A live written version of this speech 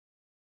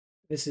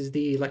This is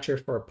the lecture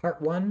for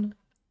part one,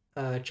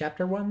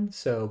 chapter one.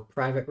 So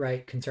private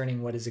right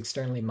concerning what is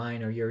externally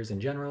mine or yours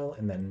in general.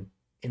 And then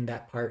in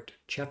that part,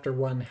 chapter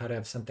one, how to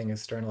have something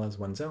external as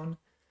one's own.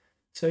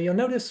 So you'll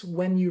notice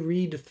when you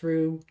read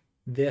through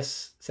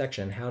this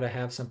section, how to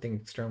have something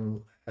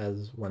external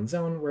as one's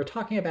own, we're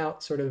talking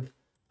about sort of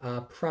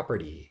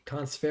property.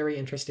 Kant's very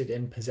interested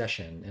in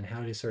possession and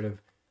how to sort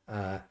of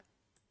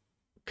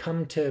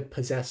come to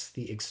possess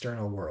the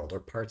external world or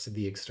parts of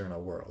the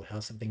external world, how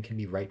something can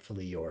be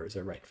rightfully yours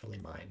or rightfully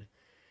mine.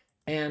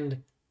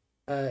 And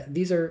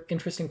these are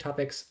interesting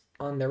topics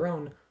on their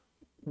own.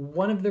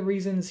 One of the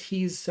reasons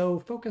he's so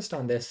focused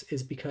on this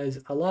is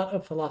because a lot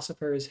of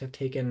philosophers have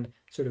taken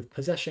sort of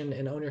possession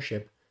and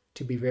ownership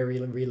to be very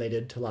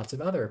related to lots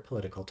of other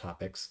political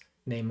topics,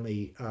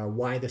 namely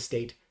why the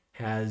state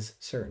has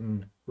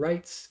certain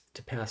rights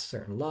to pass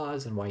certain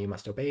laws and why you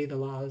must obey the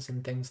laws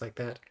and things like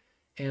that.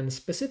 And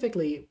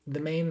specifically, the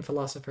main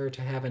philosopher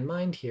to have in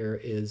mind here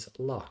is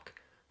Locke,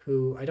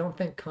 who I don't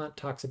think Kant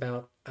talks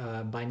about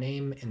by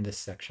name in this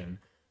section,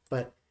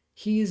 but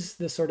he's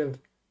the sort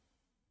of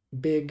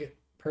big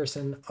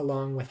person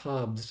along with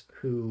Hobbes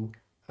who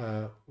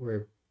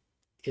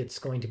it's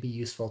going to be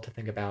useful to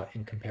think about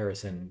in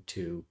comparison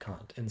to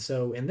Kant. And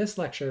so in this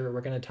lecture,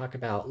 we're going to talk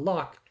about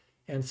Locke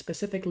and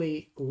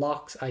specifically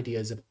Locke's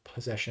ideas of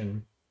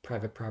possession,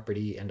 private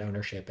property, and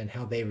ownership and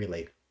how they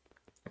relate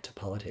to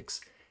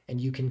politics. And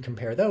you can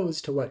compare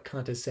those to what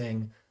Kant is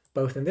saying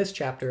both in this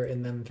chapter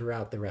and then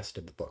throughout the rest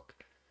of the book.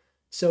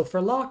 So for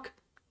Locke,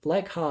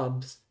 like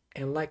Hobbes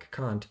and like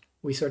Kant,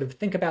 we sort of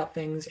think about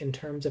things in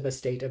terms of a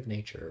state of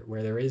nature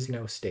where there is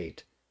no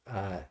state.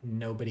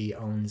 Nobody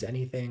owns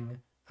anything.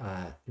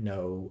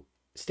 No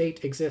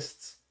state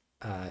exists.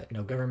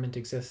 No government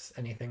exists,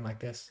 anything like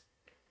this.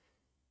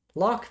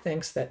 Locke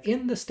thinks that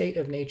in the state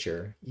of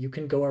nature, you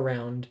can go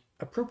around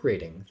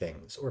appropriating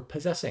things or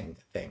possessing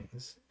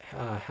things.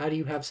 How do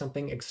you have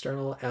something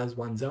external as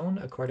one's own,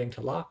 according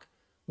to Locke?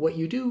 What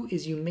you do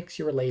is you mix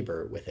your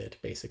labor with it,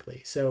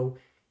 basically. So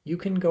you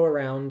can go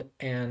around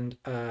and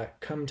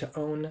come to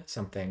own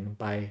something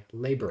by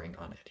laboring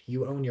on it.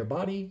 You own your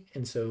body,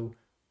 and so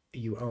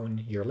you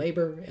own your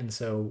labor, and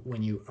so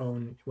when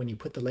you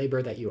put the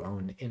labor that you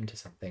own into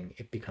something,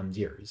 it becomes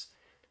yours.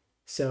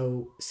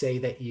 So say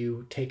that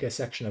you take a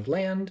section of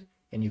land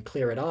and you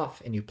clear it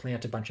off and you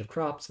plant a bunch of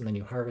crops and then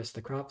you harvest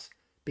the crops.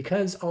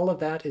 Because all of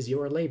that is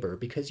your labor,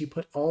 because you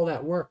put all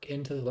that work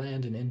into the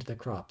land and into the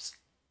crops,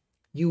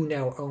 you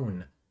now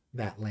own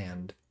that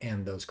land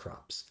and those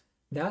crops.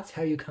 That's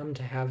how you come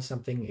to have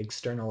something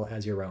external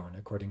as your own,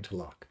 according to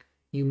Locke.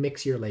 You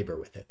mix your labor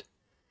with it.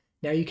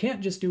 Now, you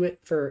can't just do it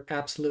for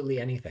absolutely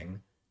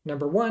anything.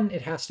 Number one,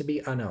 it has to be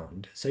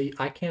unowned. So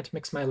I can't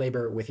mix my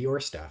labor with your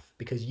stuff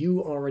because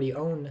you already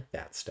own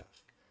that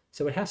stuff.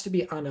 So it has to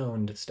be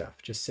unowned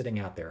stuff, just sitting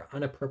out there,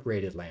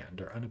 unappropriated land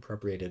or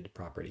unappropriated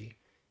property.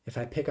 If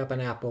I pick up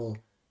an apple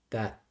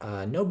that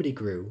nobody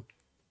grew,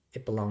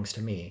 it belongs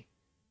to me.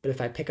 But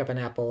if I pick up an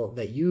apple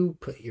that you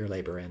put your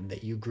labor in,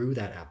 that you grew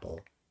that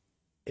apple,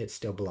 it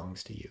still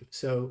belongs to you.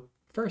 So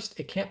first,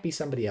 it can't be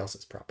somebody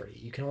else's property.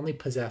 You can only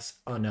possess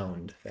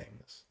unowned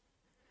things.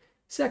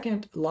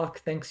 Second, Locke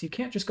thinks you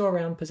can't just go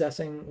around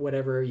possessing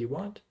whatever you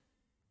want.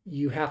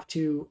 You have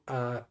to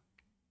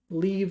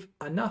leave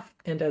enough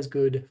and as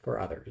good for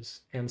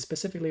others. And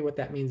specifically what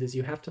that means is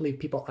you have to leave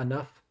people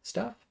enough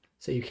stuff,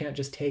 so you can't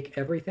just take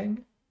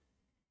everything.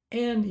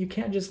 And you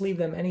can't just leave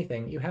them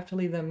anything. You have to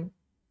leave them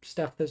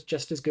stuff that's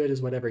just as good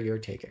as whatever you're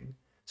taking.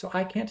 So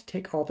I can't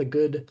take all the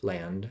good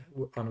land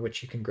on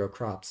which you can grow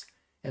crops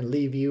and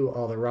leave you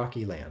all the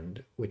rocky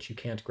land which you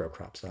can't grow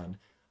crops on.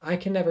 I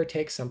can never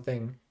take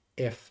something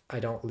if I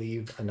don't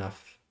leave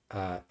enough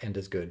and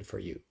as good for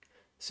you.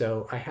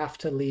 So I have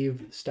to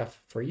leave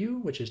stuff for you,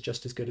 which is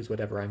just as good as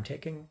whatever I'm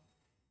taking.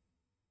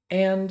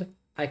 And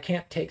I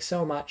can't take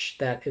so much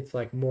that it's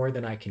like more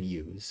than I can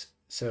use.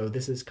 So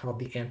this is called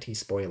the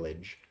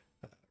anti-spoilage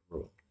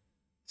rule.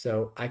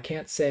 So I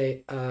can't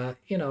say,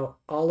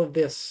 all of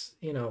this,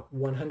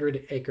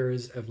 100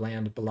 acres of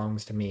land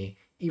belongs to me,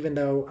 even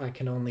though I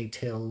can only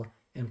till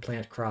and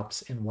plant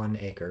crops in 1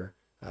 acre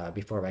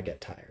before I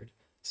get tired.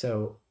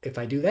 So if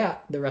I do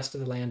that, the rest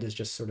of the land is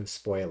just sort of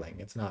spoiling.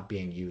 It's not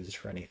being used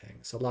for anything.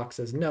 So Locke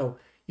says, no,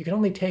 you can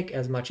only take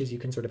as much as you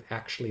can sort of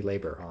actually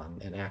labor on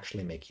and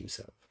actually make use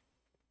of.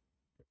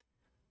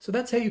 So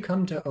that's how you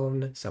come to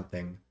own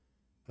something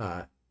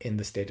in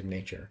the state of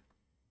nature.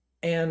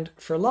 And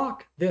for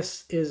Locke,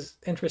 this is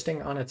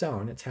interesting on its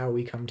own. It's how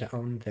we come to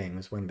own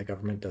things when the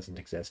government doesn't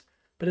exist.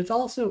 But it's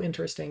also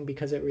interesting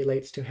because it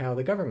relates to how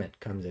the government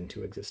comes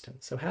into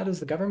existence. So how does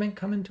the government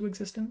come into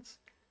existence?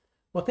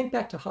 Well, think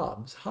back to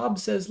Hobbes.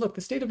 Hobbes says, look,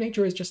 the state of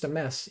nature is just a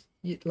mess.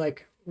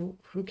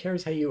 Who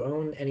cares how you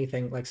own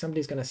anything? Like,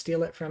 somebody's going to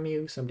steal it from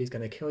you. Somebody's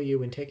going to kill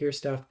you and take your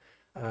stuff.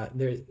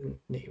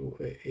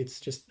 It's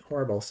just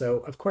horrible. So,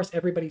 of course,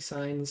 everybody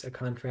signs a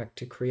contract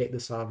to create the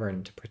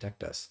sovereign to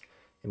protect us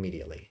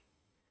immediately.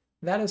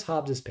 That is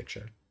Hobbes's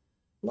picture.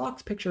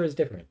 Locke's picture is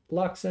different.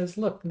 Locke says,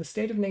 look, the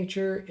state of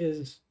nature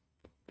is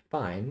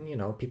fine. You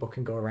know, people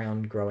can go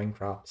around growing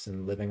crops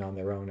and living on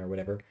their own or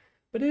whatever,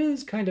 but it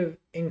is kind of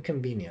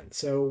inconvenient.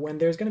 So when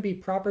there's going to be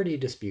property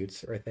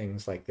disputes or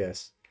things like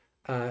this,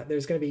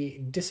 there's going to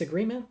be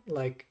disagreement,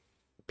 like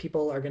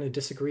people are going to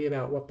disagree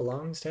about what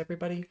belongs to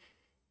everybody.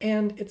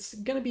 And it's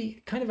going to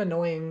be kind of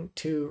annoying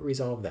to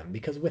resolve them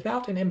because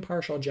without an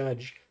impartial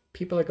judge,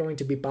 people are going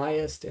to be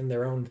biased in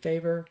their own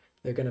favor.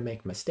 They're going to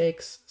make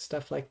mistakes,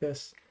 stuff like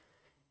this.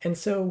 And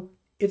so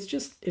it's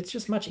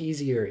just much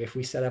easier if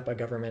we set up a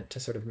government to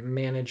sort of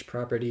manage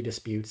property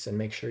disputes and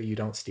make sure you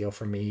don't steal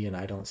from me and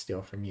I don't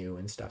steal from you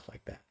and stuff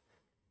like that.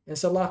 And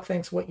so Locke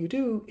thinks what you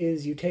do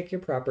is you take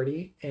your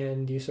property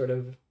and you sort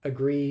of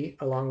agree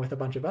along with a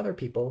bunch of other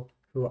people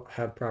who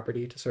have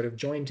property to sort of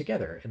join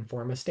together and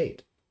form a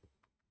state.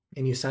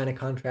 And you sign a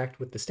contract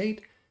with the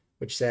state,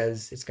 which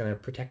says it's going to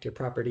protect your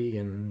property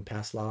and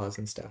pass laws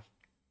and stuff.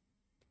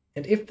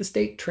 And if the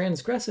state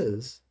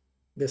transgresses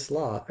this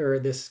law or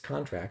this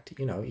contract,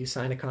 you know, you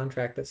sign a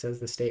contract that says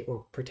the state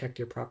will protect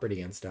your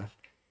property and stuff,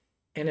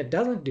 and it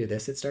doesn't do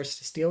this, it starts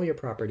to steal your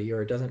property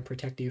or it doesn't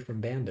protect you from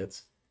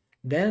bandits,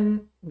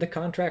 then the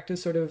contract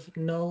is sort of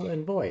null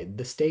and void.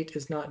 The state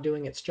is not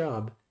doing its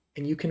job,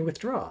 and you can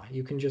withdraw.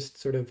 You can just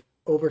sort of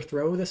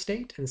overthrow the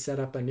state and set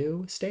up a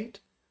new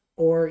state,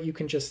 or you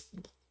can just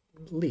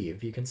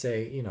leave. You can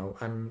say, you know,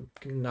 I'm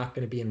not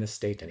going to be in this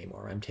state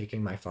anymore. I'm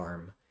taking my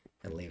farm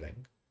and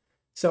leaving.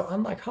 So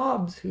unlike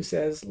Hobbes, who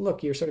says,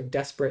 look, you're sort of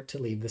desperate to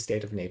leave the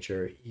state of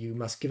nature. You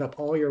must give up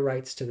all your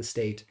rights to the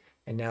state,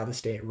 and now the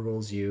state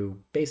rules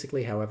you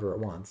basically however it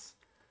wants.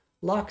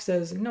 Locke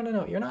says, no, no,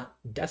 no, you're not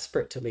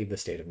desperate to leave the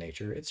state of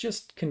nature. It's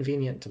just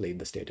convenient to leave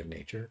the state of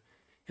nature.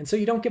 And so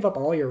you don't give up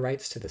all your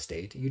rights to the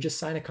state. You just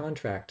sign a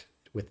contract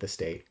with the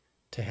state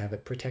to have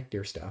it protect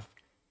your stuff.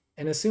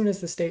 And as soon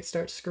as the state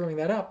starts screwing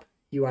that up,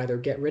 you either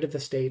get rid of the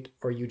state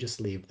or you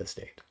just leave the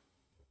state.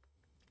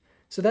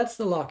 So that's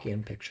the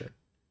Lockean picture.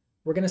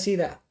 We're going to see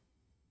that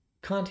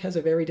Kant has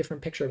a very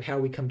different picture of how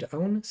we come to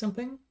own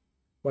something,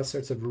 what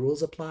sorts of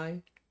rules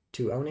apply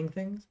to owning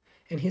things,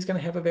 and he's going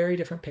to have a very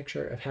different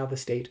picture of how the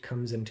state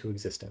comes into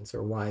existence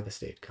or why the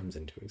state comes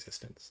into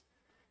existence.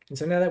 And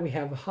so now that we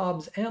have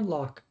Hobbes and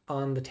Locke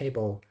on the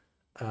table,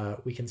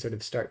 we can sort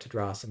of start to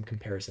draw some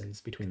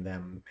comparisons between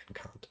them and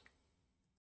Kant.